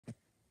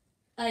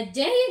A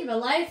Day in the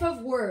Life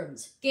of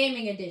Worms,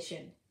 Gaming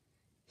Edition.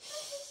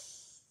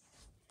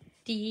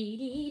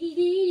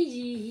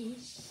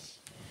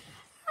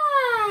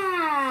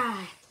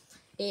 Ah,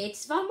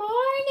 it's the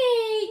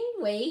morning.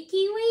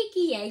 Wakey,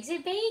 wakey, eggs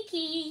and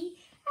bakey.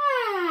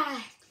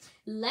 Ah,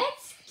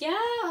 let's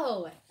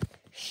go.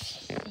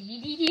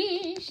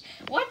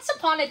 Once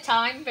upon a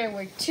time, there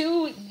were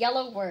two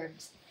yellow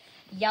worms,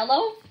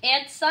 Yellow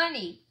and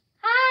Sunny.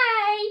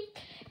 Hi!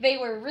 They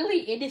were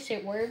really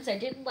innocent worms that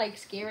didn't like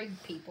scaring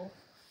people.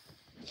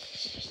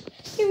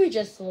 They were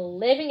just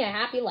living a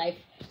happy life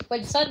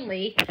when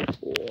suddenly,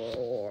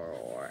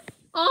 oh,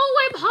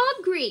 I'm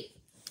hungry.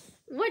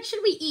 What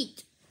should we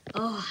eat?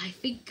 Oh, I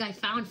think I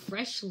found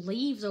fresh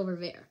leaves over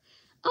there.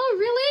 Oh,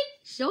 really?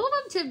 Show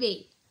them to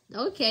me.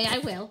 Okay, I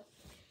will.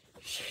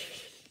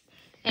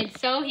 And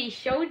so he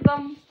showed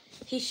him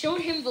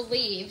the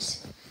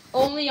leaves,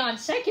 only on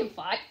second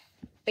thought,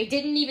 they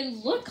didn't even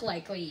look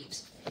like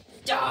leaves.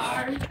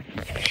 Darn.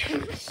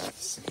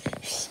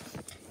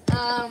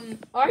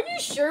 Are you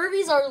sure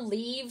these are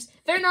leaves?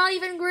 They're not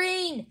even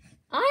green.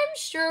 I'm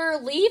sure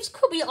leaves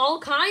could be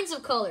all kinds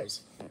of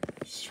colors.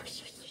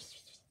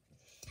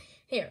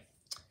 Here,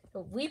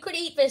 we could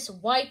eat this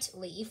white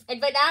leaf,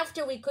 and then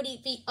after we could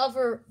eat the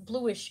other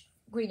bluish,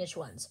 greenish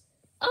ones.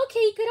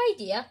 Okay, good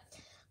idea.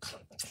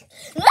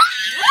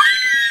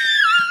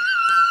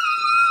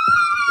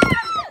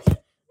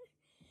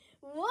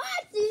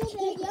 What do you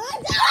think you're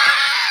doing?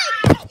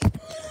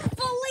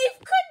 The leaf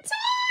could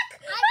talk!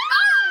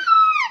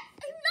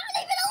 I'm not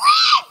even a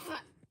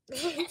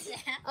leaf!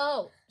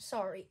 Oh,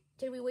 sorry.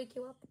 Did we wake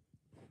you up?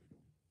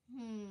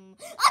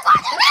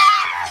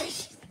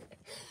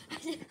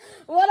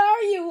 What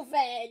are you,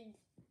 then?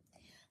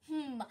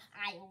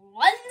 I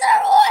wonder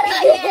what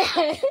I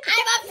am.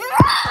 I'm a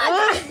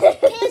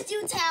frog! Can't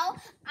you tell?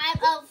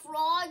 I'm a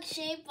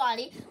frog-shaped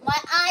body. My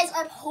eyes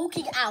are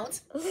poking out.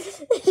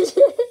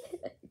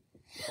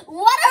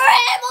 What a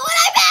animal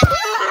would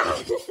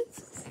I be?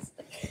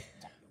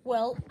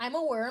 Well, I'm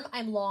a worm.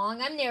 I'm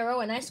long, I'm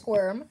narrow, and I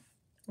squirm.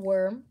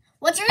 Worm.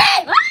 What's your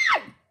name?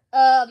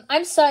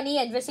 I'm Sunny,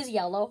 and this is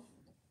Yellow.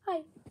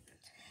 Hi.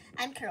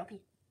 I'm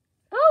Karopi.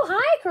 Oh,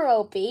 hi,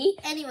 Karopi.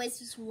 Anyways,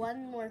 just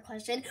one more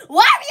question.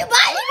 Why are you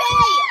biting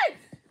me?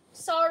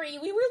 Sorry,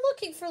 we were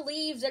looking for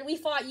leaves, and we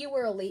thought you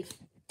were a leaf.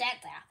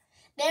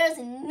 There's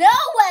no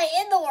way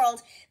in the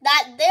world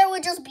that there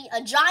would just be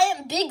a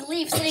giant big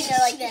leaf sitting there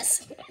like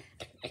this.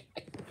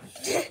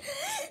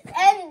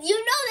 And you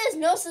know there's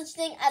no such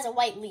thing as a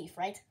white leaf,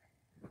 right?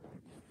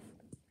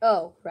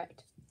 Oh,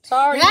 right.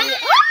 Sorry.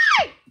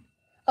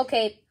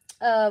 Okay,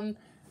 oh,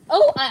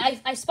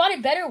 I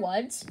spotted better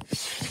ones.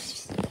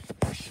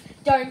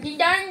 Darn,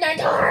 darn, darn,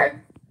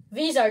 darn.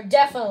 These are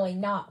definitely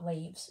not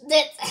leaves.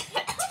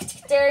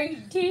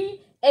 Darn,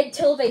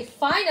 until they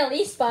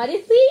finally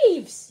spotted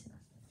leaves.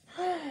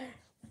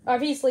 Are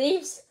these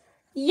leaves?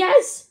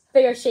 Yes,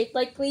 they are shaped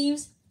like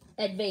leaves,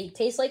 and they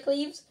taste like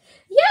leaves.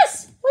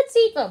 Yes, let's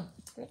eat them.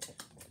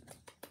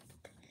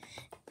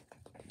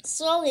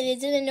 Slowly, they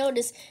didn't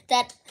notice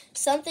that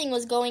something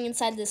was going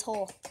inside this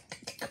hole.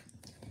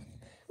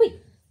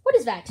 Wait, what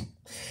is that?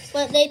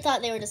 But they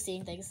thought they were just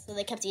seeing things, so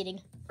they kept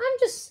eating.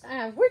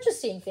 We're just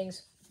seeing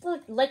things.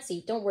 Let's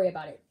eat, don't worry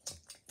about it.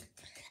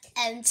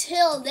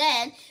 Until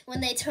then,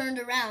 when they turned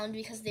around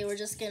because they were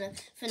just gonna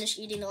finish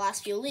eating the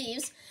last few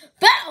leaves,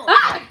 boom!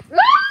 Ah!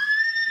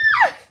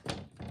 Ah!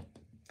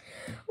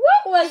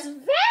 What was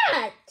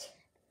that?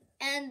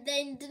 And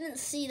they didn't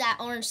see that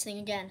orange thing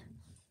again.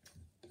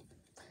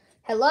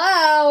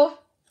 Hello?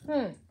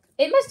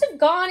 It must have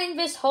gone in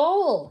this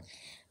hole.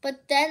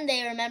 But then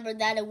they remembered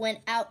that it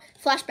went out.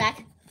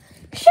 Flashback.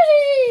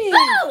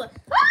 Boom!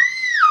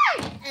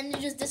 Ah! And it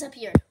just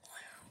disappeared.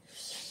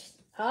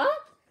 Huh?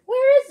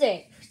 Where is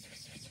it?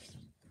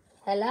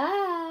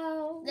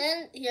 Hello?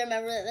 Then he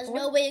remembered that there's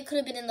no way it could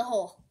have been in the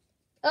hole.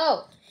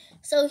 Oh,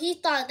 So he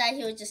thought that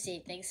he would just see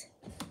things.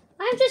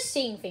 I'm just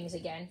seeing things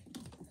again.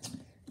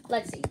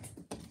 Let's eat.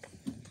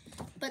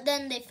 But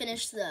then they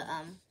finished the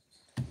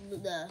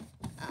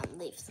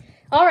leaves.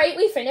 All right,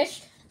 we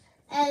finished.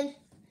 And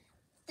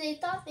they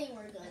thought they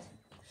were good.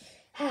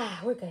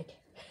 We're good.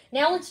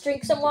 Now let's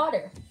drink some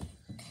water.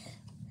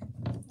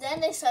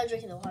 Then they started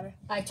drinking the water.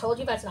 I told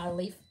you that's not a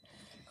leaf.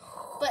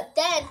 But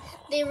then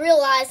they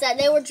realized that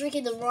they were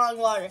drinking the wrong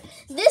water.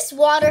 This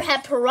water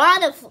had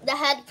piranha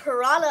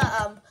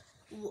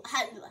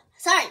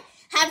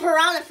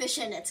fish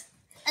in it.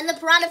 And the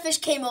piranha fish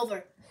came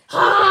over.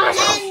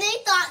 And they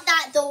thought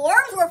that the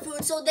worms were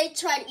food, so they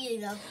tried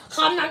eating them.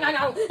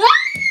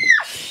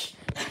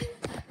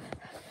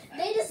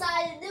 They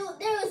decided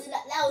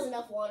that was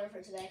enough water for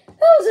today.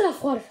 That was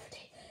enough water for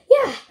today.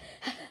 Yeah,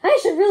 I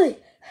should really.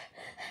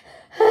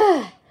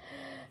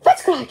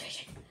 Let's go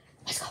hydration.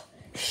 Let's go.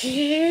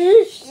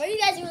 Where are you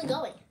guys even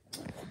going?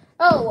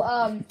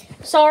 Oh,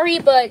 sorry,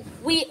 but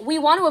we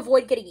want to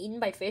avoid getting eaten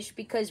by fish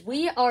because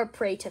we are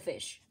prey to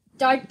fish.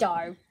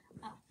 Dar.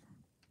 Oh.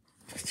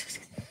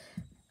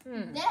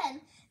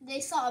 Then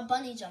they saw a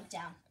bunny jump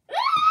down.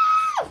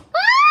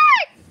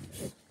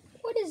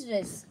 What is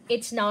this?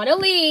 It's not a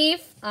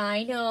leaf.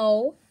 I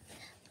know.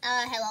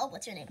 Hello,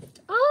 what's your name?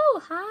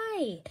 Oh,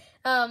 hi.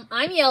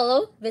 I'm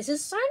Yellow. This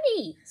is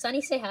Sunny.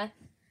 Sunny, say hi.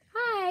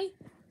 Hi.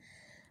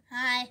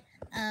 Hi.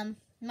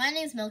 My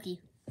name's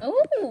Milky.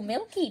 Oh,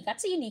 Milky.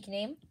 That's a unique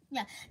name.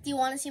 Yeah. Do you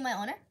want to see my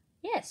owner?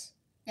 Yes.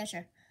 Yeah,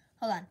 sure.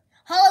 Hold on.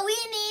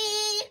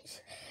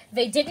 Halloweeny!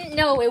 They didn't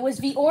know it was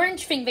the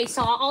orange thing they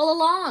saw all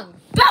along.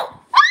 Bow!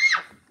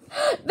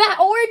 That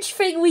orange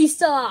thing we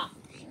saw.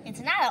 It's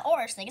not an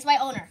orange thing. It's my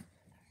owner.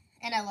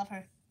 And I love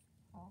her.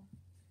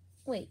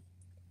 Wait.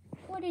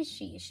 What is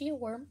she? Is she a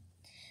worm?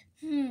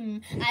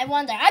 I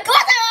wonder. I caught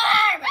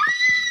the worm!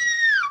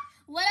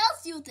 What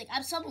else do you think?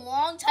 I'm some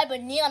long type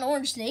of neon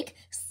orange snake.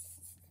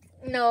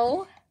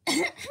 No.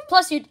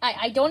 Plus,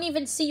 I don't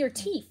even see your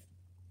teeth.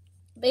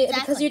 Because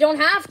Exactly. you don't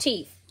have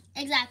teeth.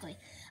 Exactly.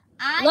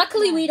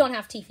 Luckily, we don't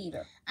have teeth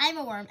either. I'm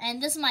a worm,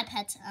 and this is my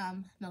pet,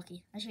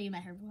 Milky. I'm sure you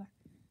met her before.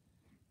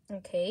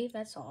 Okay,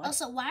 that's odd.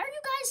 Also, why are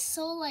you guys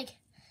so, like,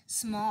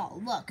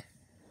 small? Look.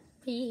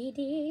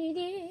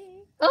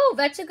 Oh,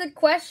 that's a good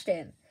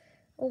question.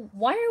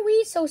 Why are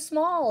we so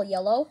small,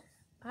 Yellow?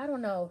 I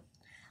don't know.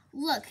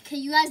 Look, can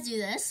you guys do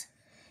this?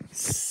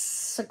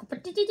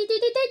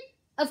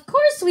 Of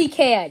course we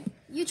can.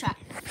 You try.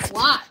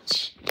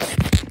 Watch.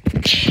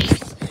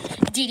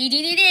 But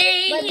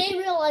they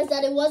realized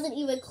that it wasn't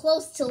even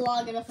close to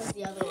long enough as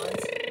the other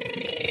ones.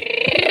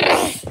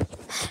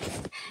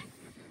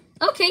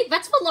 Okay,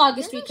 that's the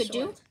longest we could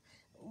do.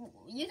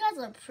 You guys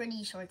are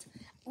pretty short.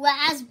 Well,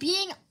 as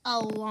being a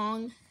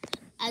long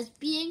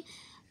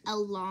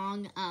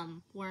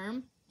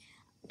worm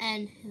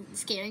and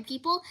scaring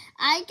people,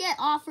 I get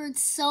offered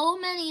so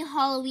many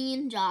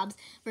Halloween jobs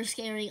for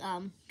scaring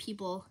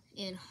people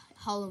in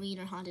Halloween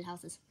or haunted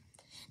houses.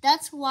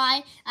 That's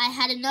why I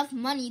had enough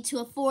money to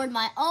afford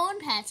my own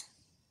pet.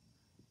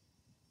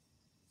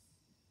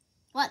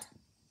 What?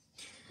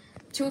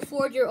 To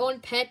afford your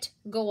own pet,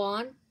 go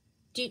on.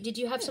 Did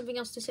you have something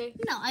else to say?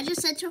 No, I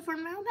just said to afford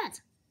my own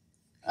pet.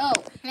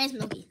 Oh. Her name's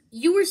Milky.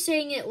 You were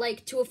saying it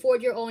like to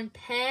afford your own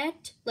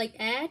pet, like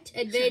at,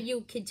 and then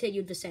you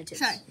continued the sentence.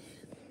 Sorry.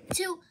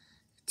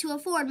 To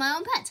afford my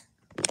own pet.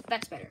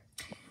 That's better.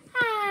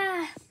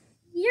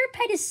 Your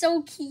pet is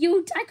so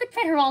cute. I could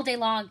pet her all day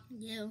long.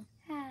 You.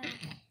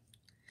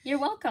 You're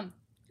welcome.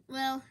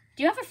 Well,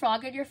 do you have a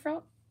frog in your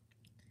throat?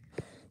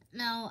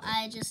 No,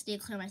 I just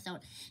need to clear my throat.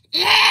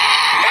 Alright,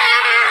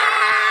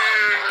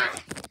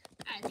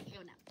 take it go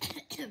now.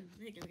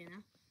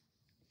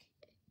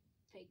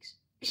 Thanks.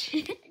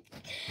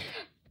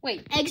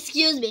 Wait.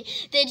 Excuse me.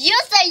 Did you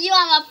say you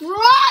have a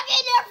frog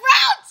in your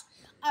throat?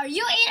 Are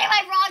you eating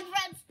my frog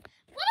friends?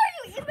 What are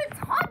you even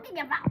talking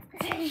about?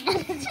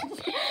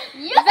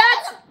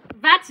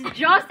 That's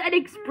just an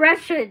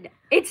expression.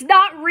 It's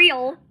not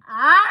real.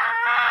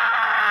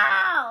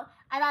 Oh!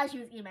 I thought she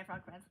was eating my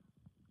frog friends.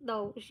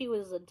 No, she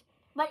wasn't.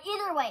 But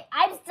either way,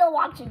 I'm still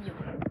watching you.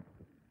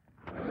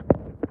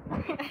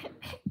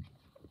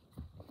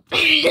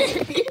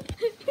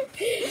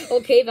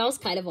 Okay, that was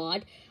kind of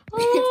odd.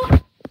 Ooh.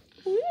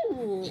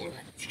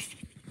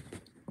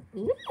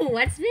 Ooh,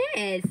 what's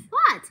this?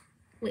 What?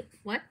 Wait,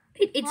 what?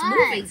 It's What?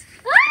 moving.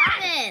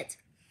 Stop it!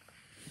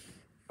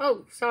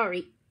 Oh,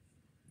 sorry.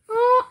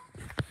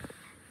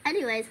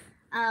 Anyways,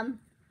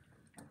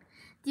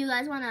 do you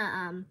guys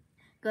wanna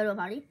go to a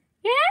party?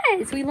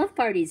 Yes, we love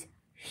parties.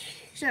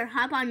 Sure,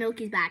 hop on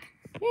Milky's back.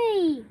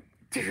 Yay.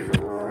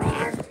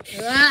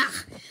 Ugh,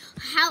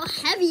 how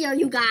heavy are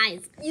you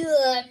guys?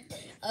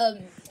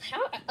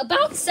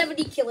 About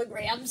 70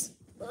 kilograms.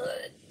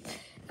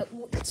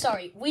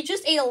 Sorry, we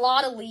just ate a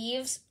lot of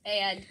leaves,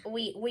 and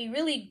we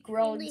really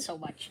grown so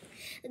much.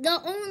 The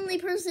only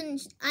person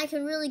I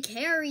can really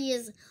carry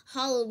is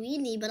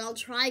Halloweeny, but I'll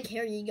try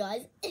carrying you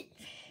guys.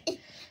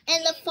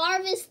 And the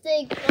farthest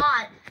they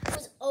got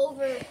was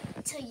over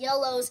to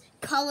Yellow's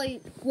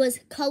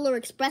Color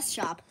Express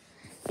shop.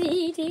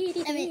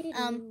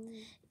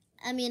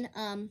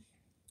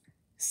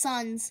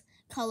 Sun's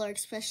Color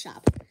Express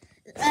shop.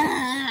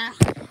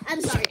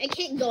 I'm sorry, I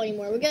can't go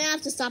anymore. We're gonna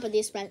have to stop at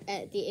the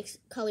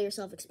Color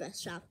Yourself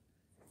Express shop.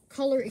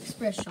 Color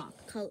Express shop.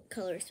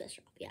 Color Express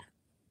shop, yeah.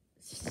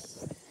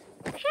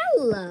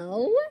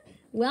 Hello.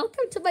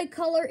 Welcome to my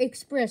Color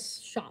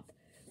Express shop.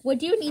 What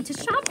do you need to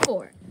shop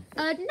for?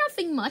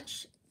 Nothing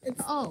much.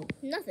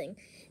 Nothing.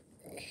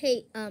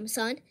 Hey,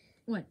 Sun.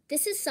 What?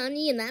 This is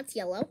Sunny and that's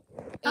Yellow.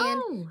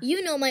 And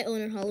you know my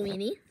owner,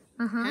 Halloweeny.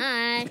 Uh-huh.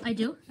 Hi. I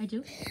do.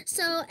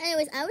 So,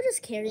 anyways, I was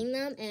just carrying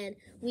them and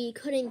we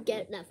couldn't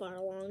get that far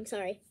along.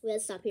 Sorry, we had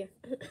to stop here.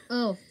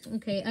 Oh,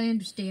 okay, I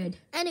understand.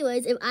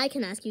 Anyways, if I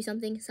can ask you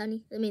something,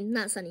 Sunny. I mean,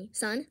 not Sunny.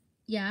 Sun.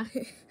 Yeah.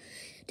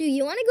 Do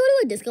you want to go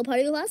to a disco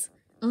party with us?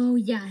 Oh,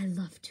 yeah, I'd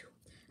love to.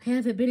 I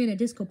haven't been in a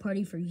disco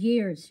party for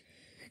years.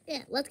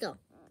 Yeah, let's go.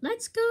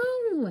 Let's go.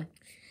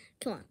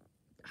 Come on.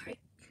 All right.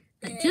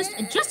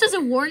 Just as a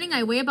warning,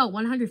 I weigh about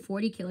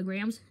 140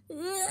 kilograms.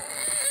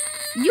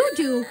 You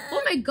do?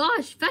 Oh my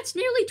gosh, that's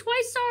nearly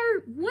twice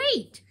our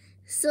weight.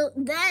 So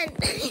then,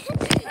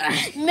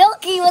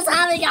 Milky was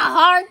having a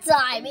hard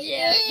time.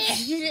 Yeah.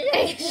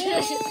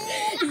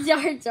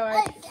 Sorry.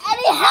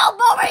 Any help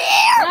over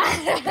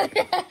here?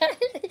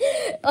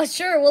 Oh,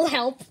 sure, we'll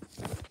help.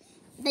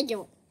 Thank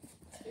you.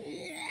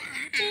 They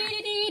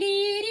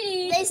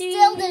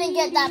still didn't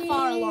get that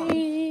far along.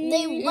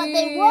 They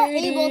were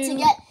able to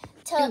get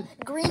to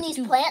Greenie's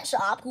plant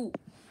shop.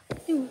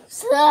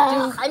 So,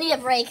 I need a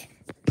break.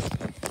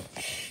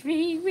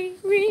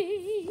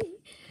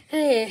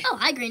 Hey. Oh,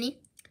 hi, Greenie.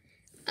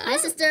 Hi,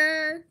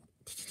 sister.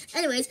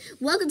 Anyways,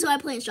 welcome to our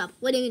plant shop.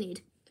 What do you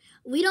need?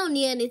 We don't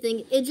need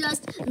anything. It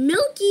just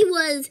Milky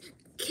was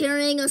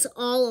carrying us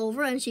all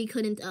over, and she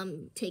couldn't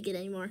take it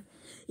anymore.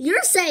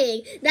 You're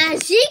saying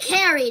that she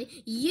carried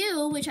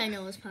you, which I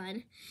know is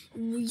fun.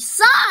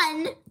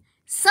 Sunny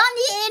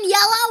in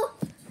yellow.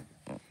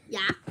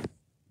 Yeah.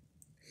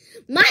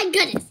 My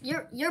goodness,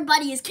 your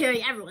buddy is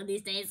carrying everyone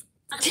these days.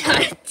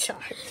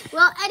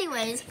 Well,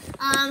 anyways,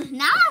 now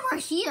that we're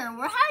here,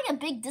 we're having a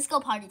big disco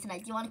party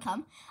tonight. Do you want to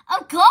come?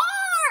 Of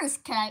course!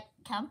 Can I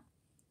come?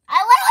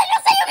 I literally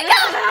just said you can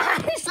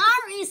come!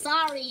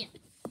 Sorry.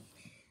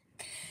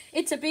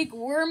 It's a big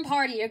worm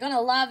party. You're gonna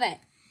love it.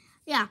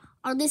 Yeah,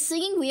 are they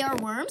singing We Are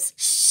Worms?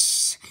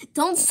 Shh!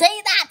 Don't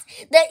say that!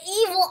 The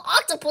evil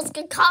octopus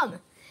could come.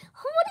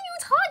 What are you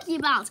talking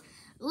about?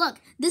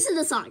 Look, this is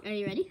the song. Are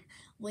you ready?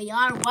 We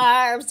are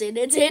worms, we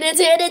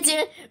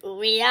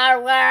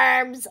are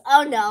worms.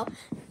 Oh no.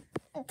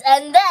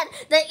 And then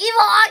the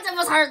evil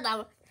octopus heard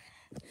them.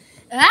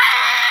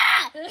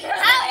 Ah! How many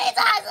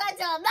times did I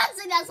tell him not to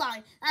sing that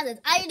song? That's it.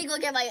 I need to go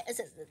get my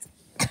assistants.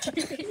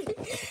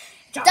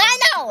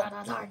 Dino!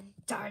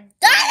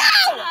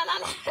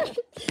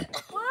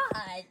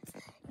 What?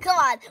 Come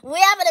on, we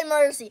have an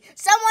emergency.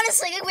 Someone is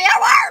singing We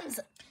Are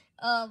Worms!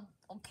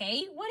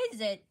 Okay. What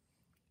is it?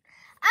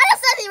 I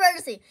just said the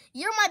emergency.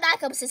 You're my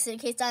backup assistant in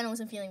case Dino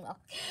wasn't feeling well.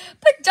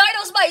 But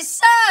Dino's my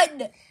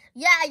son!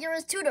 Yeah, you're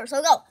his tutor,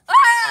 so go.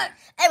 Ah!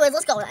 Anyways,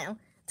 let's go, Dino.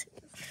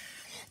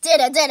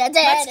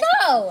 Let's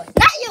go!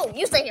 Not you!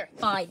 You stay here.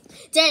 Fine.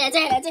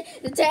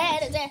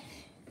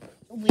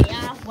 We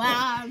are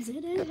worms,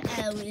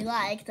 and we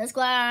like to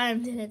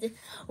squirm.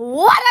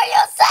 What are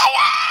you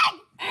saying?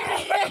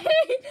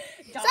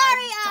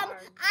 Sorry,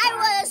 I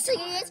was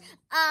singing it.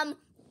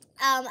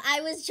 I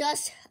was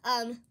just,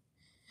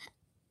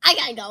 I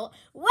gotta go.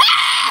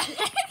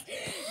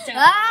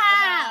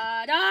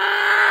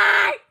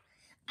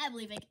 I'm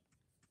leaving.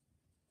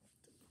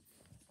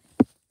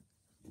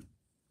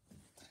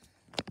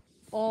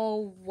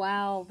 Oh,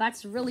 wow.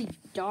 That's really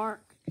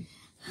dark.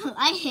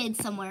 I hid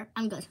somewhere.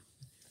 I'm good.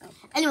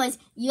 Anyways,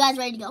 you guys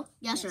ready to go?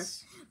 Yeah, Yes. sure.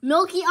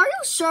 Milky, are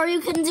you sure you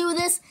can do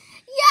this?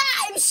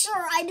 Yeah, I'm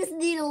sure. I just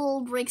need a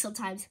little break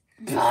sometimes.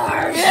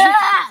 Yeah.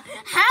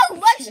 How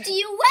much do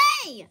you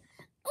weigh?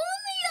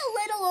 Only a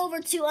little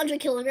over 200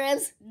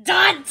 kilograms.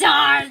 Dun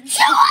dun!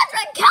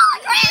 200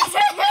 kilograms?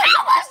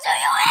 How much do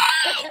you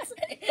eat?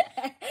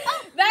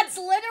 That's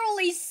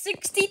literally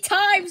 60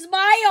 times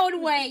my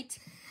own weight.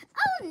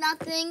 Oh,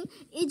 nothing.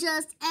 It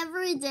just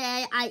every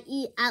day I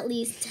eat at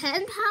least 10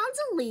 pounds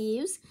of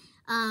leaves,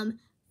 5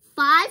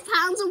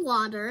 pounds of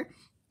water,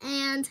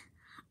 and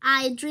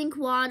I drink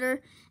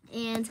water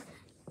and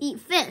eat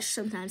fish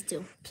sometimes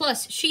too.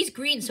 Plus, she's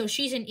green, so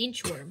she's an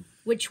inchworm,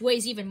 which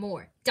weighs even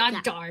more. Dun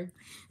Yeah. darn.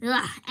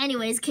 Ugh.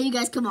 Anyways, can you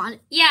guys come on?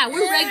 Yeah,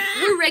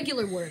 we're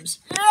regular worms.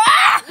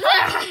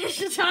 Sorry.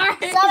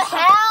 Some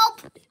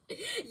help!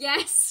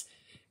 Yes,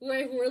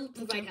 we'll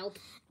provide help.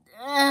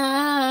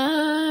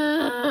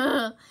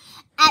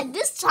 At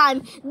this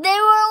time, they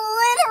were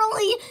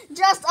literally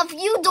just a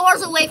few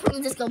doors away from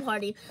the disco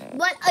party.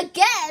 But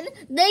again,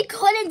 they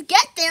couldn't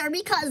get there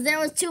because there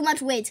was too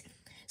much wait.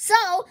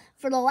 So,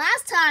 for the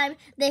last time,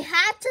 they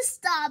had to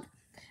stop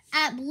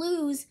at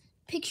Blue's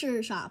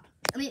picture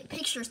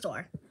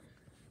store.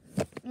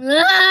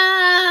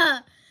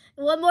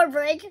 One more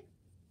break.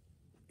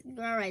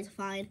 All right,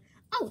 fine.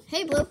 Oh,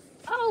 hey, Blue.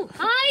 Oh,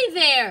 hi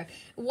there.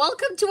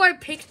 Welcome to our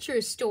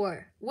picture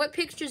store. What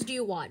pictures do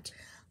you want?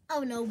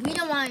 Oh, no, we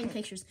don't want any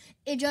pictures.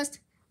 It just,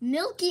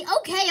 Milky,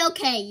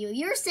 okay,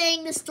 you're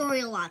saying this story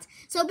a lot.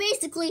 So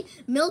basically,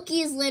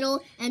 Milky is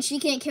little, and she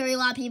can't carry a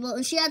lot of people,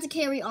 and she had to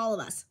carry all of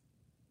us.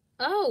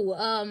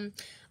 Oh,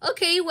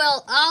 okay,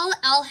 well,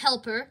 I'll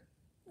help her.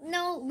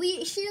 No,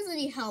 she doesn't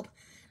need help.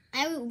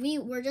 We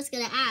were just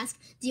gonna ask,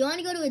 do you want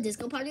to go to a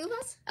disco party with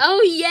us?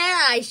 Oh,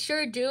 yeah, I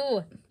sure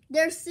do.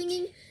 They're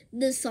singing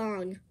the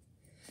song.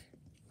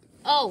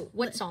 Oh,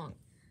 what song?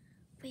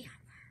 We are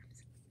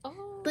worms.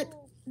 Oh. But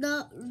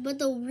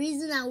the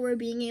reason that we're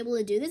being able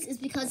to do this is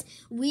because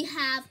we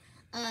have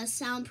a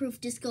soundproof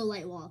disco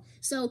light wall.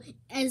 So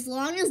as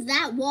long as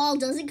that wall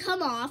doesn't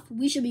come off,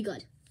 we should be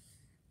good.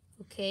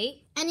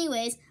 Okay.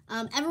 Anyways,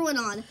 everyone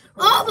on.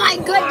 Oh my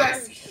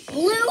goodness!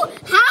 Blue,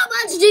 how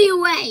much do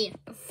you weigh?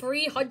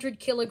 300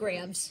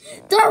 kilograms.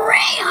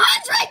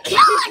 300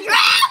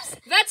 kilograms!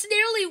 That's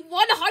nearly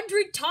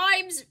 100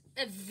 times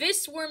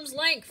this worm's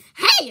length.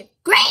 Hey,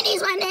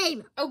 Greenie's my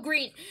name! Oh,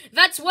 Green.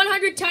 That's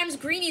 100 times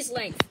Greenie's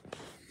length.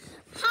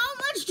 How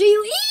much do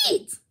you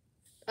eat?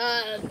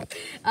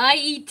 I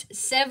eat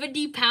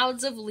 70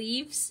 pounds of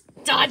leaves.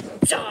 Dun,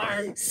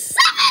 dun.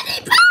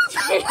 70 pounds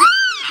of leaves!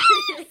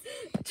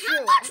 True.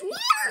 How much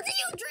water do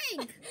you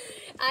drink?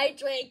 I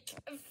drank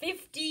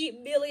 50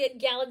 million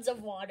gallons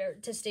of water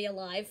to stay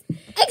alive.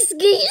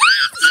 Excuse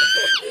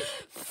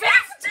 50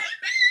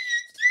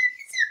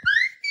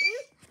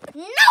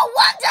 million! No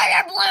wonder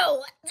you're blue!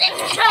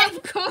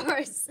 Of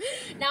course.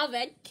 Now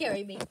then,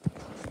 carry me.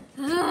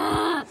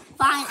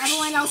 Fine,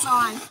 everyone else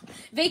on.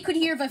 They could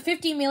hear the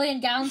 50 million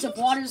gallons of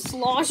water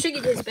sloshing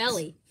in his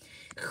belly.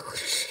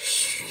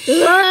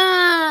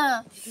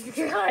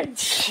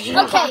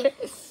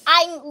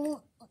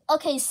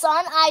 Okay,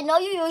 son, I know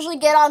you usually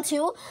get on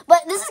too,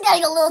 but this is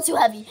getting a little too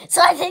heavy.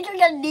 So I think you're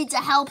going to need to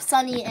help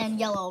Sunny and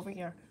Yellow over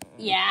here.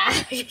 Yeah.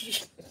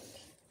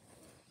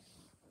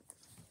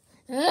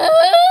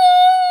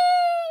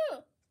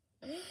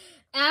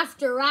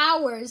 After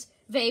hours,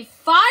 they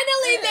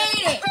finally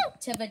made it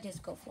to the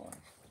disco floor.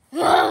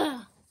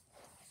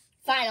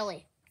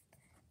 Finally.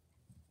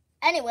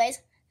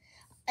 Anyways,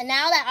 and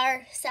now that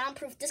our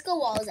soundproof disco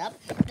wall is up,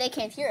 they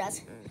can't hear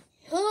us.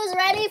 Who's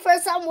ready for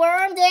some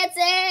worm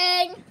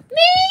dancing?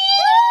 Me!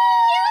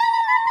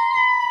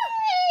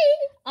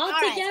 All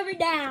together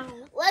now.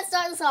 Let's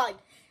start the song.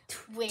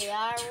 We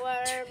are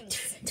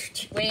worms.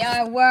 We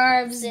are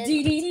worms.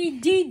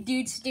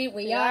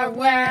 We are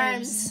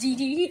worms.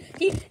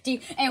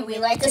 And we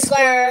like to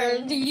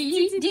squirm.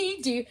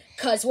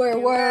 Cause we're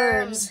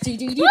worms. Woo!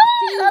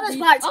 Love this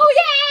part. Oh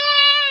yeah!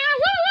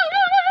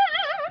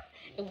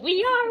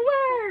 We are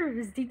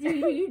worms.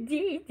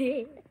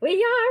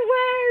 We are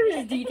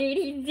worms.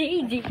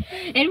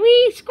 And we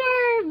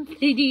squirm.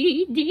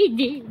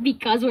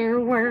 Because we're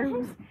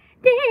worms.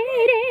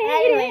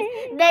 Anyways,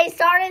 they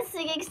started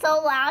singing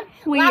so loud.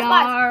 We Last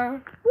part. are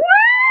worms.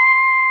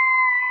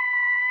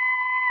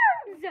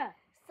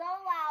 So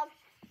loud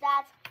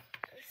that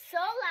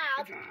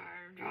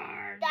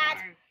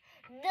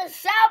the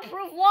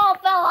soundproof wall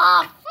fell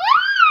off.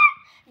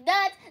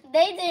 That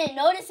they didn't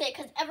notice it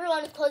because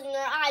everyone was closing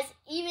their eyes,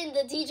 even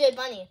the DJ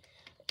Bunny.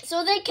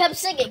 So they kept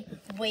singing,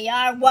 "We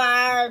are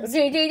worms."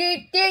 We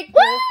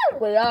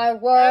are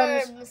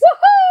worms.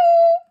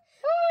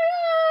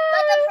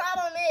 But the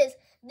problem is,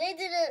 they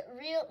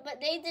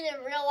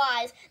didn't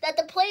realize that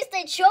the place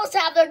they chose to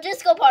have their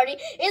disco party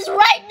is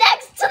right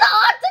next to the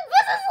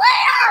octopus's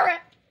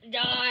lair.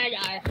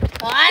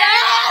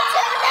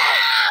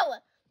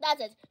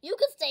 That's it. You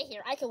can stay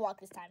here. I can walk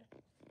this time.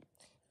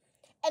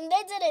 And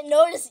they didn't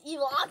notice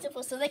evil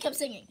octopus, so they kept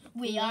singing,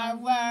 "We are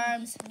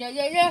worms." And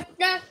we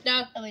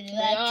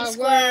like to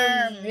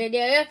squirm.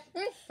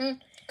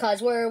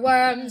 Cause we're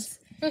worms.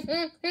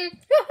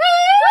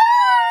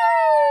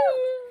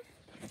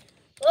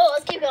 Oh,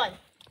 let's keep going.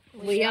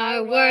 We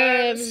are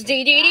worms.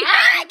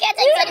 I can't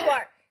take this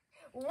anymore.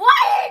 Why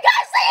are you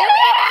guys singing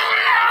 "We are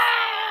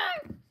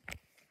worms"?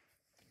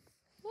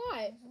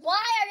 Why?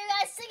 Why are you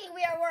guys singing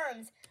 "We are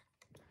worms"?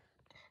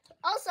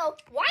 Also,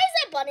 why is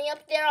that bunny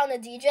up there on the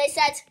DJ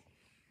set?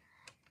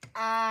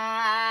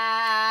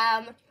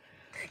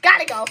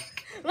 Gotta go.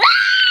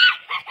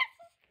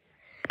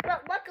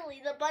 But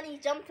luckily, the bunny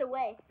jumped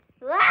away.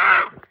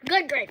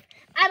 Good grief.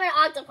 I'm an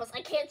octopus.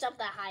 I can't jump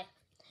that high.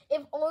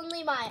 If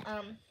only my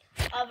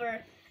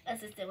other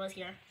assistant was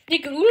here.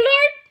 Ooh,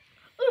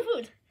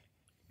 food.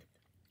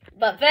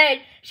 But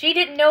then she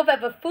didn't know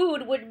that the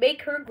food would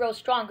make her grow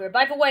stronger.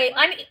 By the way,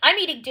 I'm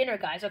eating dinner,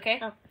 guys. Okay.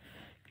 Oh.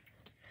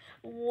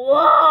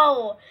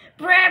 Whoa!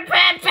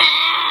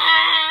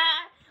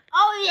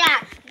 Oh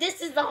yeah, this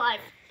is the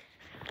life.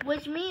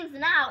 Which means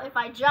now if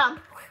I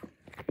jump,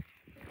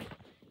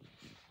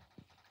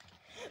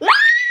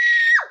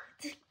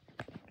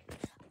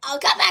 I'll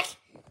come back.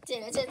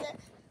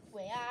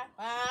 We are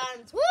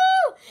worms. Woo!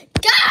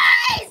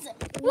 Guys!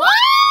 What?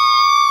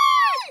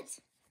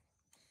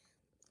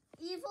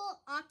 Evil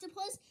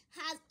octopus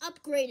has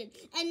upgraded,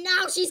 and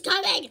now she's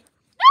coming.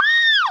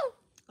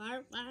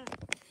 No!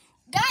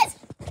 Guys,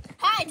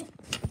 hide!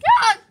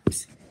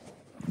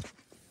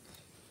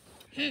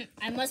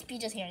 I must be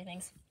just hearing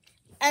things.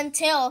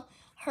 Until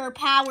her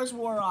powers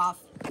wore off.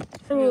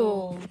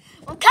 Ooh.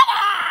 Well, come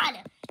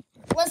on!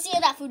 Let's see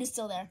if that food is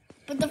still there.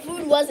 But the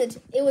food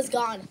wasn't. It was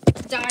gone.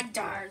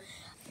 Darn.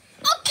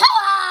 Oh, come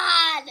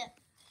on!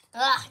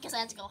 I guess I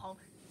have to go home.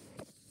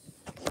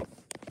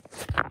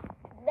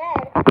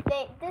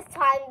 Then, this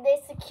time,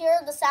 they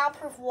secured the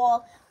soundproof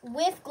wall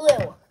with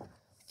glue.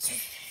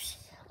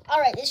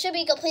 Alright, it should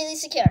be completely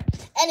secure.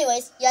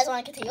 Anyways, you guys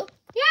want to continue?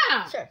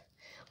 Yeah. Sure.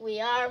 We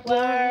are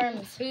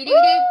worms. We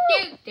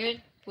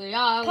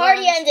are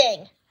Party worms.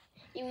 ending.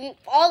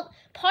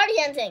 Party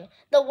ending.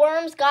 The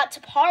worms got to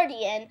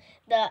party and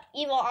the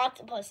evil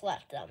octopus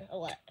left them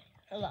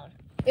alone.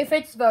 If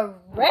it's the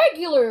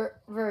regular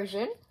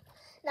version.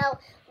 Now,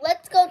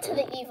 let's go to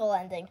the evil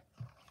ending.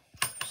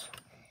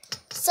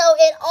 So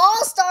it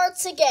all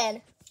starts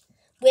again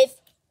with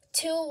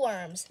 2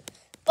 worms.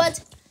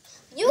 But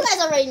you guys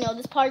already know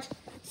this part.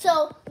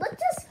 So let's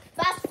just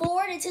fast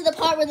forward into the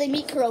part where they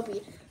meet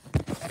Keroppi.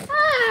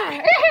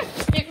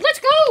 Let's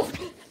go.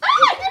 You're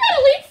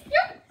gonna leave.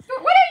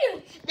 What are you?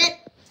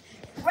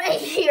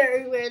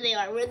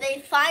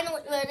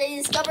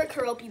 discover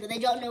Keroppi, but they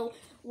don't know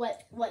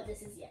what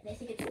this is yet. They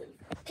think it's a leaf.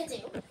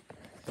 Continue.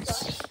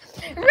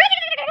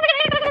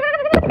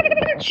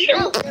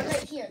 Oh, they're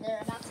right here.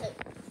 They're about to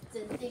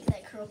think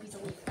that Keroppi's a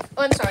leaf.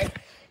 Oh, I'm sorry.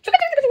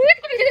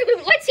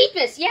 Let's eat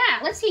this. Yeah,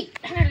 let's eat.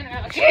 What are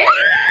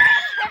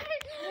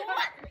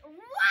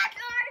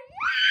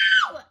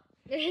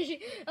you?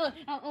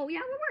 Oh,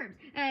 yeah, we're worms.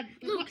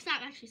 Luke,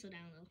 stop. Actually, slow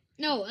down a little.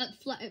 No,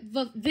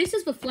 this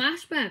is the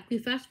flashback. We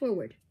fast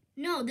forward.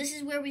 No, this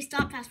is where we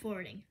stop fast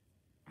forwarding.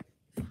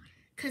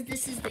 Because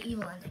this is the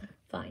evil ending.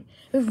 Fine.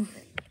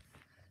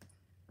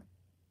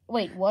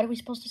 Wait, what are we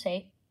supposed to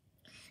say?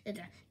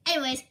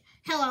 Anyways,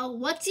 hello,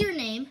 what's your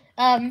name?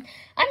 I'm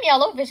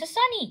Yellow. This is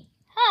Sunny.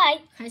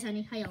 Hi. Hi,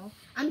 Sunny. Hi, y'all.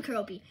 I'm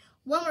Keroppi.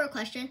 One more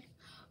question.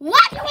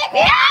 What do we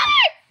mean?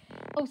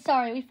 Oh,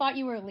 sorry. We thought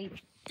you were a leaf.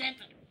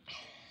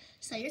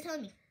 So you're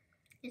telling me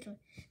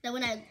that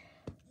when I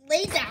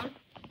lay down,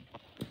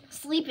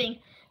 sleeping,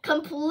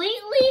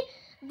 completely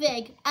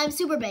big, I'm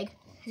super big,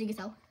 as you can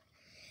tell,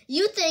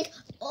 you think,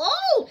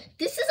 oh,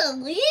 this is a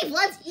leaf,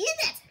 let's eat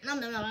it. No.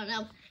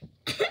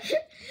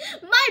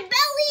 My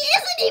belly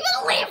isn't even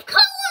leaf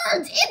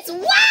colored, it's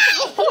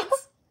white.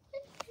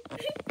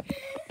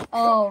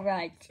 Oh,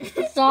 right.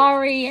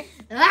 Sorry.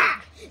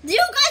 Do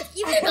you guys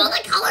even know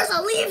the colors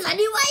of leaves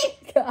anyway?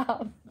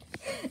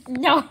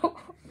 No.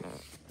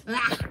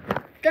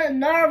 The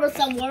nerve of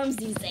some worms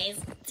these days.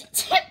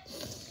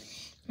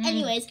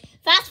 Anyways,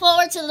 fast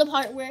forward to the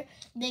part where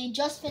they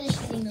just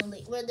finished eating the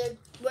leaf, where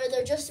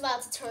they're just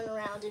about to turn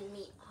around and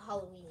meet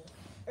Halloweeny,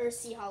 or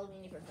see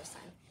Halloweeny for the first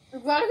time.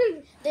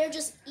 They're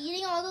just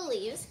eating all the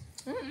leaves,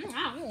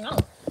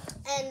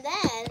 and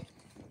then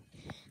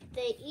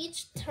they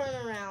each turn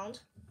around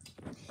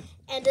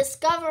and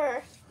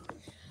discover.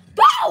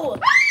 Bow!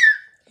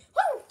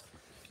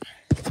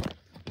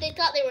 They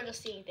thought they were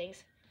just seeing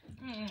things.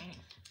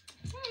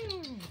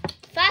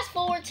 Fast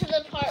forward to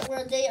the part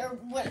where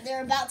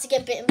they're about to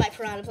get bitten by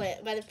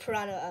the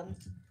piranha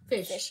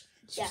fish.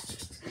 Yeah.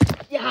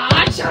 Yeah,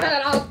 shut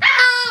it up.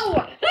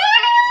 Ow!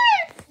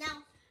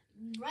 Now,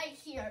 right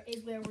here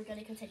is where we're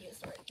gonna continue the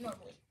story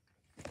normally.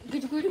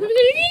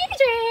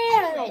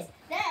 Anyways,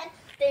 then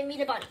they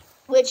meet a bunny,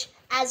 which,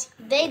 as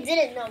they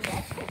didn't know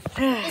yet,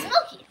 is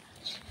Milky.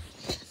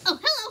 Oh,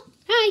 hello.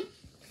 Hi.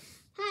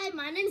 Hi,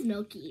 my name's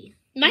Milky.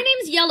 My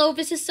name's Yellow.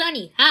 This is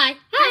Sunny. Hi.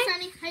 Hi,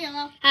 Sunny. Hi,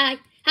 Yellow. Hi.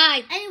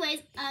 Hi.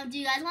 Anyways, do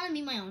you guys want to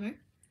meet my owner?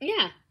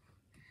 Yeah.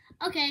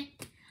 Okay.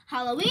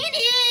 Halloweeny!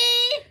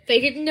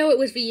 They didn't know it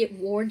was the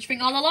orange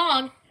thing all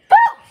along.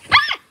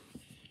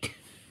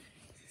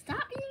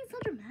 Stop being so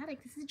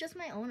dramatic. This is just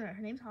my owner.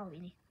 Her name's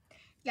Halloweeny.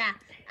 Yeah,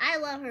 I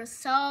love her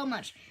so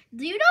much.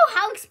 Do you know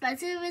how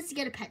expensive it is to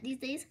get a pet these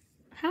days?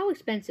 How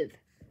expensive?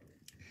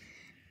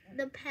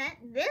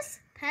 This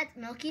pet,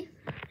 Milky,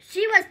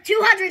 she was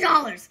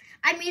 $200.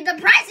 I mean, the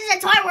prices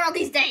at Toy World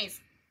these days.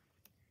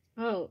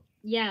 Oh,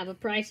 yeah, the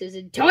prices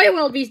in Toy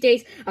World these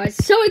days are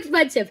so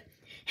expensive.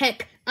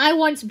 Heck, I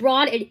once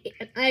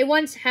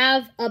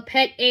have a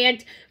pet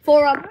ant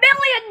for $1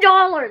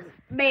 million.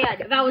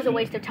 Man, that was a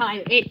waste of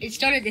time. It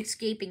started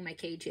escaping my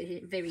cage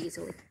very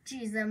easily.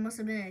 Jeez, that must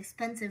have been an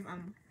expensive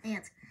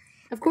ant.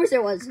 Of course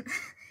it was.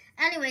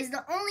 Anyways,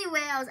 the only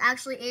way I was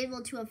actually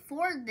able to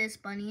afford this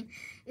bunny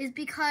is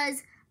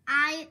because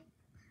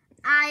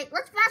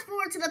let's fast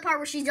forward to the part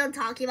where she's done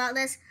talking about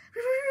this.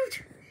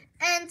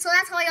 And so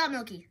that's how I got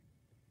Milky.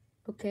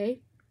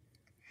 Okay.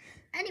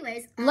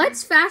 Anyways.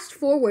 Let's fast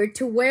forward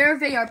to where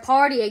they are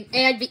partying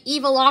and the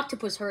evil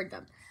octopus heard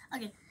them.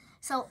 Okay,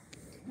 so,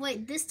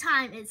 wait, this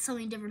time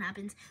something different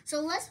happens. So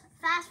let's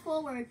fast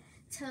forward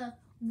to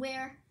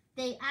where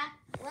they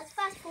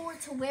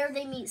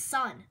meet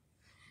Sun.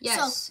 Yes.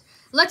 So,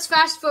 let's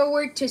fast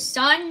forward to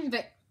Sun,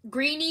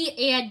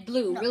 Greeny, and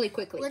Blue really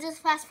quickly. Let's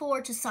just fast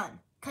forward to Sun,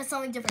 because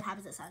something different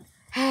happens at Sun.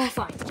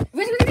 Fine.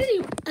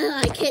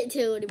 I can't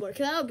do it anymore.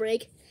 Can I have a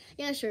break?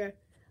 Yeah, sure.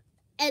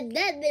 And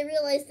then they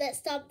realized that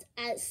stopped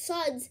at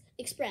Sun's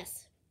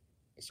Express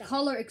shop.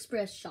 Color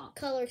Express shop.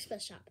 Color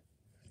Express shop.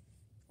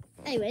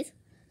 Anyways.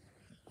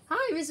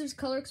 Hi, this is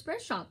Color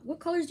Express shop. What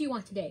colors do you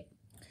want today?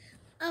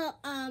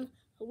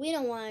 We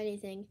don't want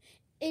anything.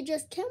 We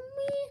just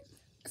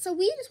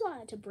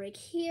wanted to break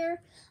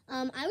here.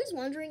 I was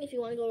wondering if you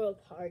want to go to a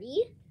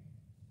party.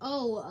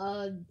 Oh,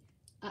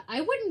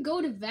 I wouldn't go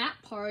to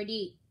that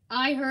party.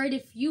 I heard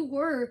if you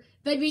were,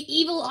 that the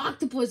evil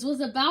octopus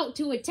was about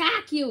to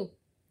attack you.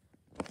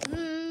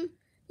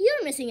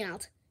 You're missing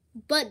out.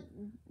 But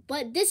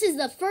this is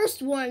the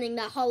first warning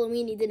that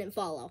Halloweeny didn't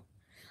follow.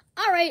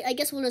 Alright, I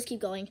guess we'll just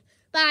keep going.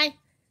 Bye.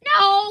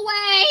 No,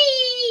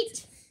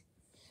 wait!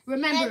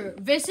 Remember,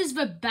 this is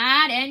the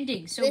bad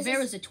ending, so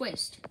there is a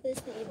twist. This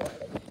is the evil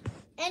ending.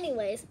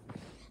 Anyways,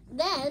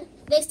 then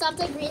they stopped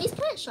at Greeny's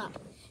plant shop.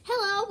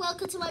 Hello,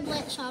 welcome to my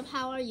plant shop.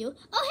 How are you?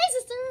 Oh, hey,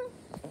 sister.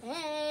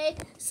 Hey.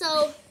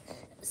 So,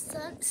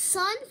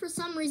 Sun, for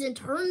some reason,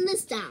 turned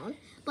this down.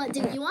 But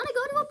did you want to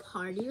go to a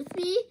party with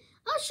me?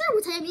 Oh, sure.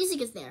 What type of music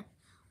is there?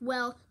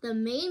 Well, the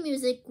main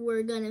music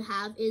we're going to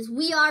have is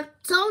We Are...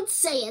 Don't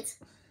say it.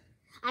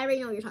 I already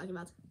know what you're talking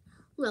about.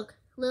 Look,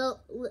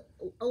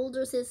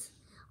 older sis.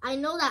 I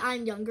know that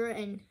I'm younger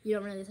and you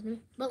don't really listen to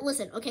me. But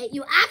listen, okay?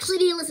 You actually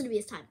need to listen to me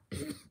this time.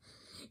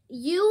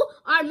 You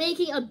are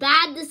making a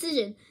bad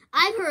decision.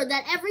 I've heard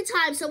that every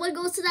time someone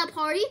goes to that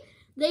party,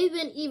 they've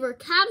been either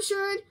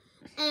captured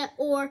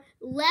or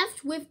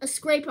left with a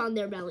scrape on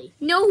their belly.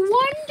 No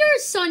wonder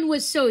Sun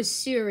was so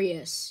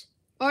serious.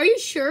 Are you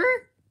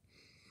sure?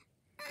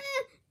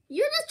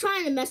 You're just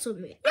trying to mess with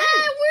me. Yeah,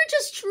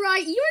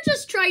 you're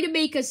just trying to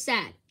make us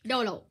sad.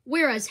 No,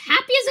 we're as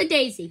happy as a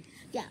daisy.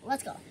 Yeah,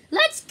 let's go.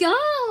 Let's go.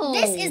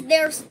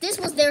 This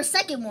was their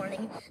second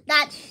warning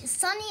that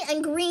Sunny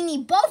and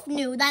Greenie both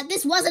knew that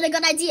this wasn't a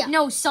good idea.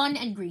 No, Sun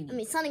and Greenie. I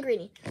mean, Sun and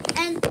Greenie.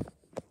 And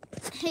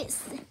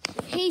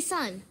hey,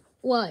 Sun.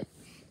 What?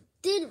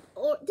 Did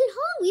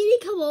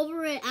Halloweenie come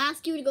over and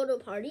ask you to go to a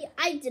party?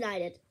 I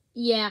denied it.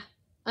 Yeah,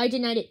 I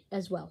denied it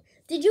as well.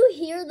 Did you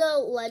hear the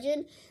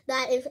legend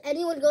that if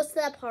anyone goes to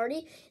that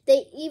party,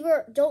 they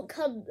either don't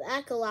come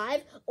back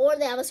alive or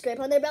they have a scrape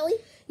on their belly?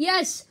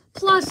 Yes.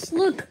 Plus,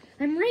 look,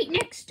 I'm right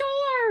next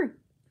door.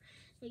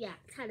 Yeah,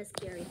 kind of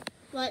scary.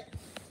 But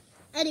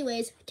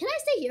anyways, can I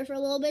stay here for a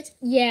little bit?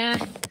 Yeah.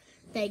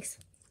 Thanks.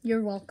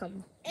 You're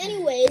welcome.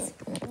 Anyways,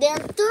 their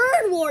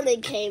third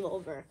warning came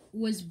over.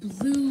 Was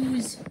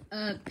Blue's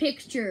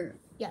picture.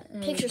 Yeah,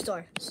 picture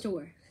store.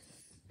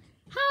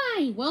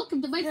 Hi,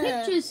 welcome to my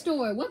picture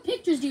store. What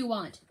pictures do you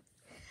want?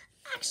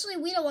 Actually,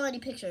 we don't want any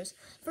pictures.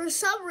 For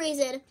some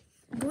reason,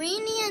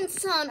 Greenie and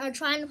Sun are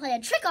trying to play a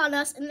trick on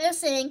us, and they're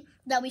saying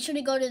that we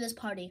shouldn't go to this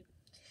party.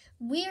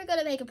 We are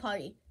gonna make a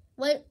party.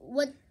 What?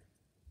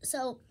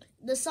 So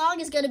the song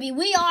is gonna be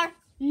 "We Are."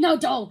 No,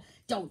 don't.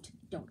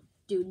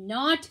 Do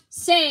not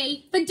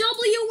say the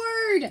W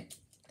word.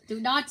 Do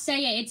not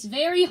say it. It's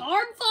very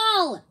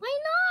harmful. Why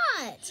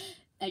not?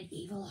 An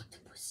evil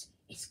octopus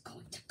is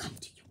going to come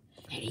to you,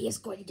 and he is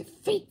going to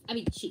defeat. I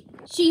mean,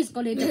 she is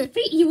going to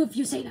defeat you if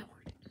you say that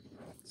word.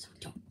 So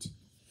don't.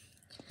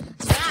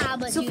 Yeah,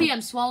 but Sophia,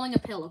 I'm swallowing a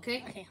pill.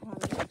 Okay. Okay,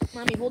 hold on.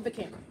 Mommy, hold the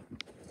camera.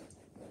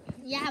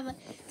 Yeah, but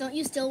don't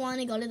you still want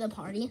to go to the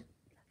party?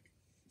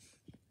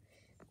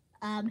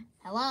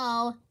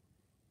 Hello?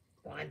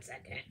 1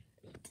 second.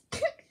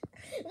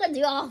 What, do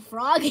you have a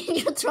frog in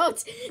your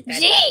throat?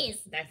 Jeez!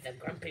 That's the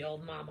grumpy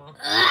old mama.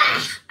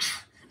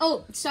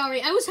 Oh,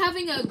 sorry. I was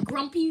having a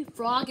grumpy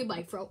frog in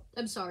my throat.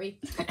 I'm sorry.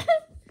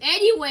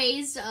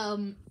 Anyways,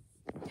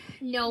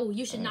 no,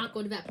 you should not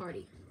go to that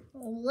party.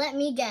 Let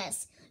me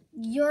guess.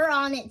 You're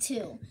on it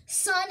too.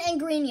 Sun and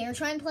Greenie are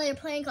trying to play a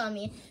prank on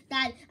me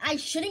that I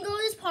shouldn't go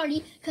to this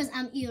party because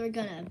I'm either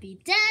gonna be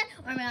dead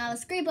or I'm gonna have a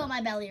scrape on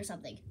my belly or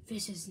something.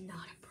 This is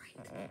not a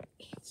prank.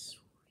 It's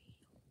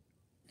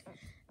real.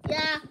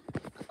 Yeah.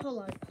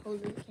 Hold on.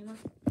 Hold the camera.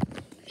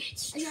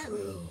 It's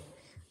true.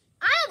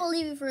 I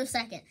believe you for a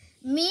second.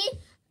 Me,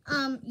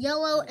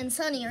 Yellow, and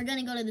Sunny are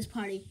gonna go to this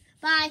party.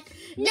 Bye.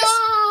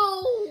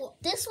 No!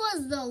 This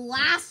was the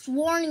last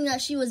warning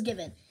that she was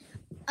given.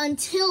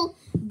 Until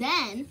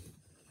then,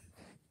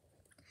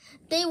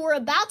 they were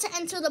about to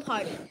enter the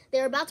party. They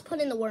were about to put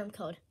in the worm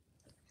code.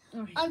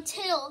 Right.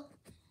 Until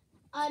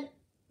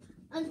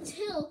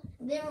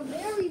their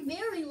very,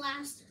 very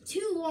last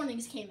 2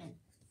 warnings came in.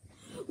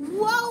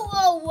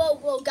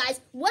 Whoa,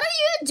 guys. What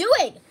are you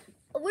doing?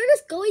 We're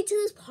just going to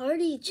this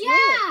party. Chill.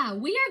 Yeah,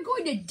 we are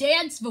going to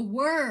dance the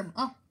worm.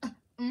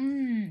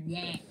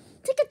 Yeah.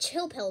 Take a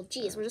chill pill.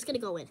 Jeez, we're just going to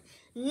go in.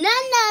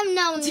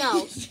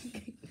 No.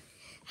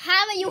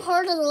 Haven't you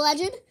heard of the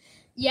legend?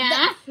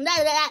 Yeah.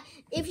 That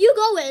if you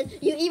go in,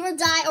 you either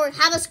die or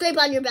have a scrape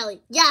on your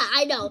belly. Yeah,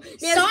 I know.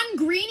 Sun,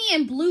 Greenie,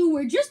 and Blue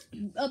were just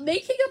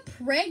making a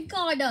prank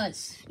on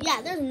us.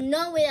 Yeah, there's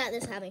no way that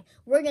this is happening.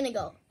 We're going to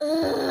go.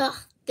 Ugh,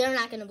 they're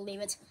not going to believe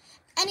it.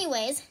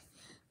 Anyways,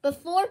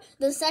 before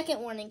the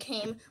second warning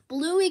came,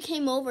 Bluey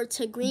came over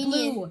to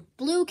Greenie.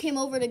 Blue came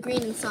over to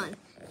Greenie and Sun.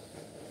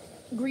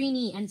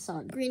 Greenie and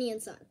Sun.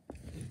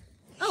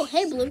 Oh,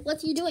 hey, Blue.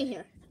 What are you doing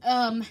here?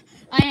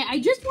 I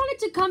just wanted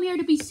to come here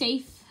to be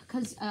safe,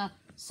 because,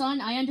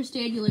 Sun, I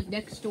understand you live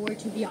next door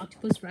to the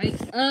octopus, right?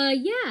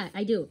 Yeah,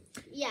 I do.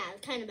 Yeah,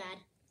 kind of bad.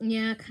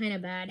 Yeah, kind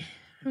of bad.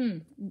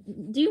 Do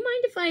you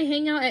mind if I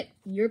hang out at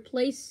your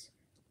place?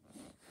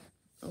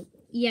 Oh,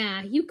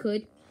 yeah, you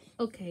could.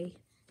 Okay,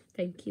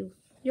 thank you.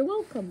 You're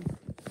welcome.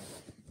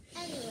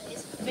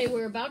 Anyways, they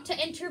were about to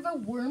enter the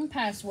worm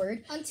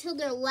password until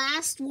their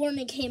last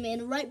warning came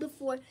in right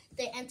before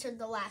they entered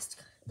the last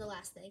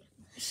thing.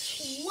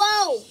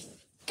 Whoa!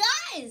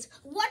 Guys,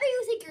 what do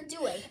you think you're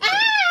doing?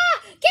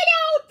 Ah! Get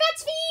out!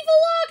 That's the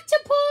evil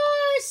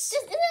octopus!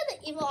 This isn't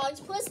the evil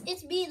octopus.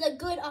 It's me, the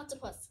good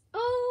octopus.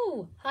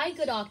 Oh, hi,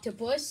 good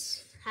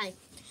octopus. Hi.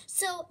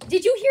 So,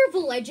 did you hear the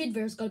legend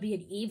there's gonna be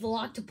an evil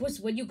octopus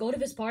when you go to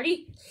this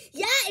party?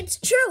 Yeah, it's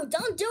true.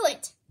 Don't do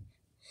it.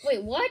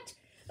 Wait, what?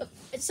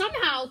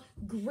 Somehow,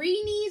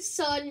 Greenie,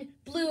 Sun,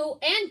 Blue,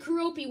 and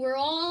Keroppi were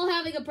all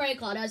having a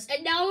prank on us,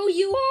 and now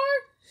you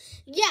are?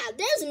 Yeah,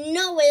 there's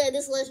no way that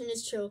this legend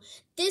is true.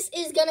 This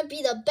is gonna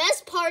be the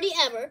best party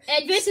ever.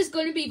 And this is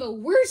gonna be the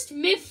worst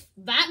myth.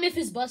 That myth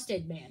is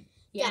busted, man.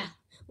 Yeah.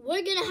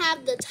 we're gonna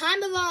have the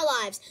time of our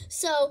lives.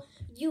 So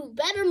you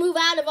better move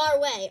out of our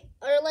way,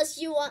 or unless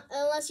you want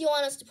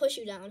us to push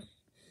you down.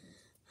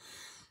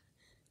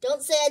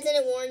 Don't say I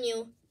didn't warn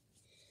you.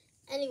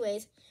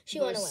 Anyways, she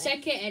went away.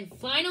 Second and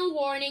final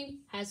warning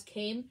has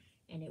came,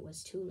 and it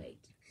was too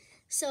late.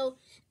 So,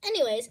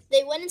 anyways,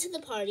 they went into the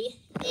party,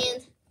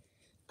 and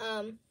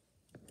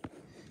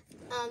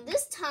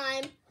this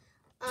time,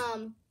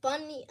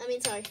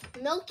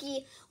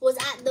 Milky was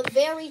at the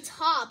very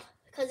top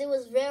because it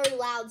was very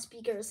loud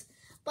speakers,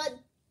 but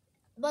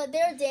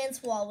their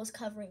dance wall was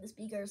covering the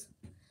speakers,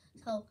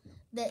 so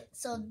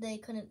they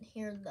couldn't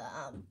hear the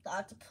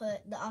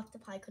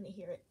octopi couldn't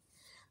hear it.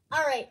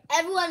 All right,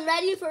 everyone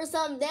ready for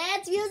some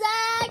dance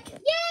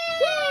music?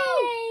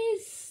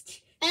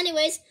 Yes!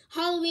 Anyways,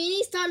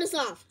 Halloweeny, start us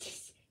off.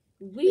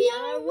 We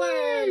are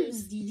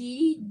worms.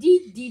 We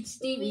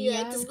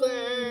like to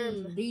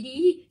squirm.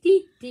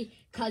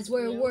 Cause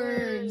we're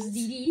worms.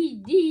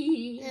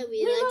 Yeah,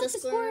 we like to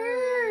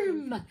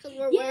squirm. Cause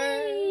we're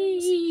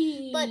worms.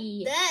 But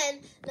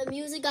then the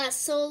music got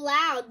so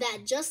loud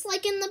that just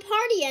like in the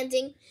party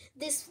ending,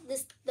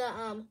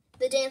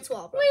 the dance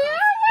wall broke off.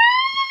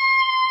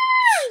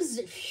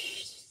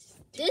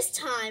 This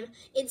time,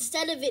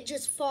 instead of it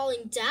just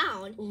falling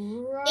down,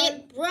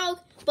 it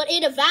broke, but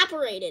it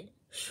evaporated.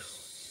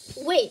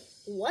 Wait,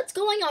 what's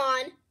going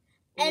on?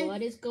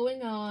 What is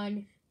going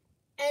on?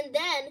 And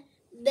then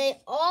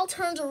they all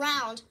turned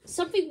around.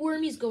 Something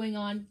wormy's going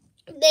on.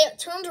 They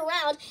turned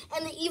around,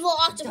 and the evil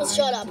octopus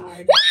showed up.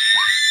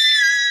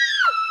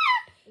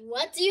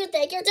 What do you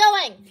think you're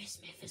doing? This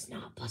myth is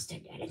not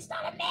busted, and it's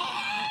not a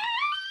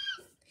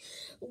myth.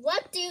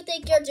 What do you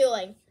think you're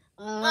doing?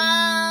 We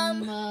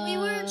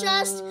were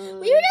just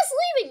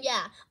leaving,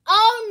 yeah.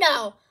 Oh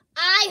no,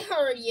 I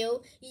heard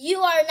you. You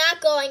are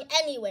not going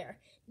anywhere.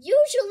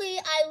 Usually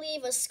I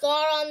leave a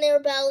scar on their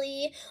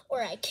belly,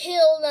 or I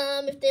kill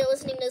them if they're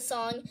listening to the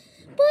song.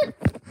 But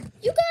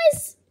you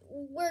guys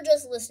were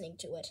just listening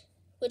to it,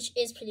 which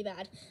is pretty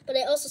bad. But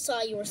I also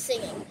saw you were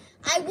singing.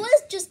 I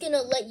was just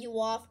gonna let you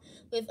off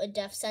with a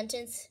death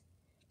sentence,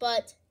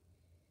 but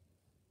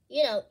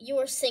you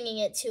were singing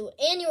it too,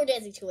 and you were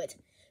dancing to it.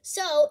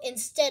 So,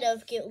 instead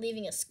of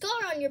leaving a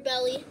scar on your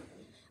belly,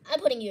 I'm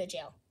putting you in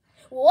jail.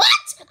 What?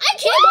 I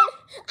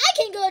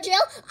can't go to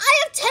jail. I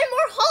have 10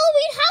 more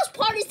Halloween house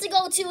parties to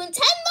go to in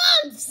 10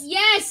 months.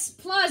 Yes,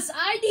 plus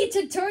I need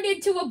to turn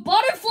into a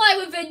butterfly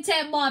within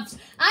 10 months.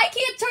 I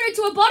can't turn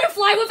into a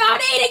butterfly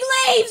without eating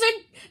leaves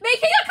and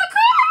making a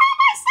cocoon around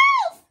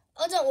myself.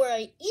 Oh, don't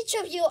worry. Each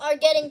of you are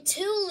getting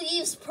 2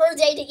 leaves per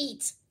day to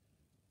eat.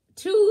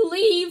 2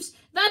 leaves?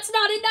 That's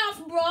not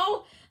enough,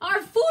 bro.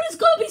 Our food is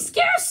going to be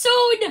scarce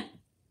soon.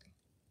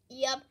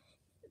 Yep.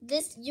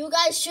 You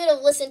guys should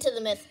have listened to the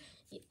myth.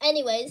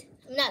 Anyways,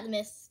 not the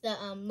myth, the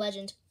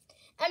legend.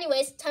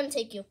 Anyways, time to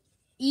take you.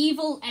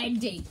 Evil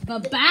ending. The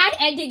bad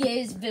ending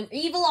is the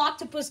evil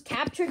octopus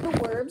captured the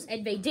worms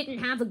and they didn't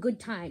have a good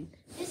time.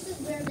 This is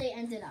where they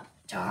ended up.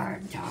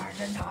 Darn, darn,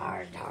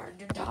 darn, darn,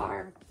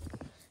 darn.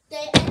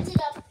 They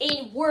ended up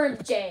in worm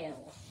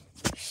jail.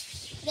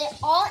 They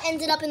all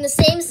ended up in the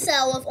same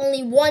cell with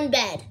only one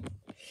bed.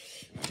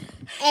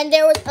 And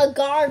there was a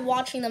guard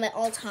watching them at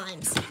all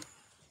times.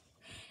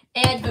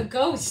 And the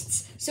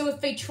ghosts. So if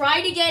they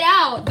try to get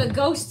out, the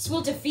ghosts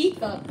will defeat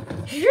them.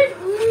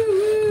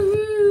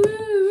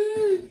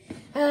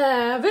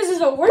 This is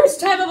the worst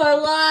time of our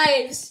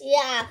lives.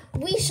 Yeah,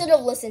 we should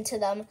have listened to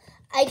them.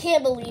 I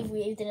can't believe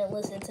we didn't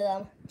listen to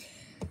them.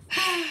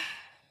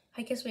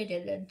 I guess we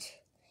didn't.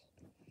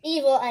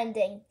 Evil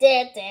ending. The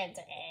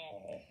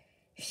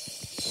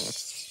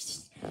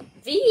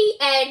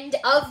end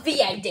of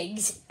the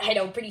endings. I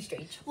know, pretty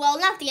strange. Well,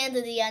 not the end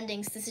of the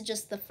endings. This is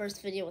just the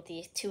first video with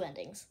the 2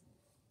 endings.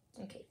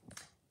 Okay.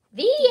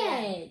 The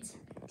end.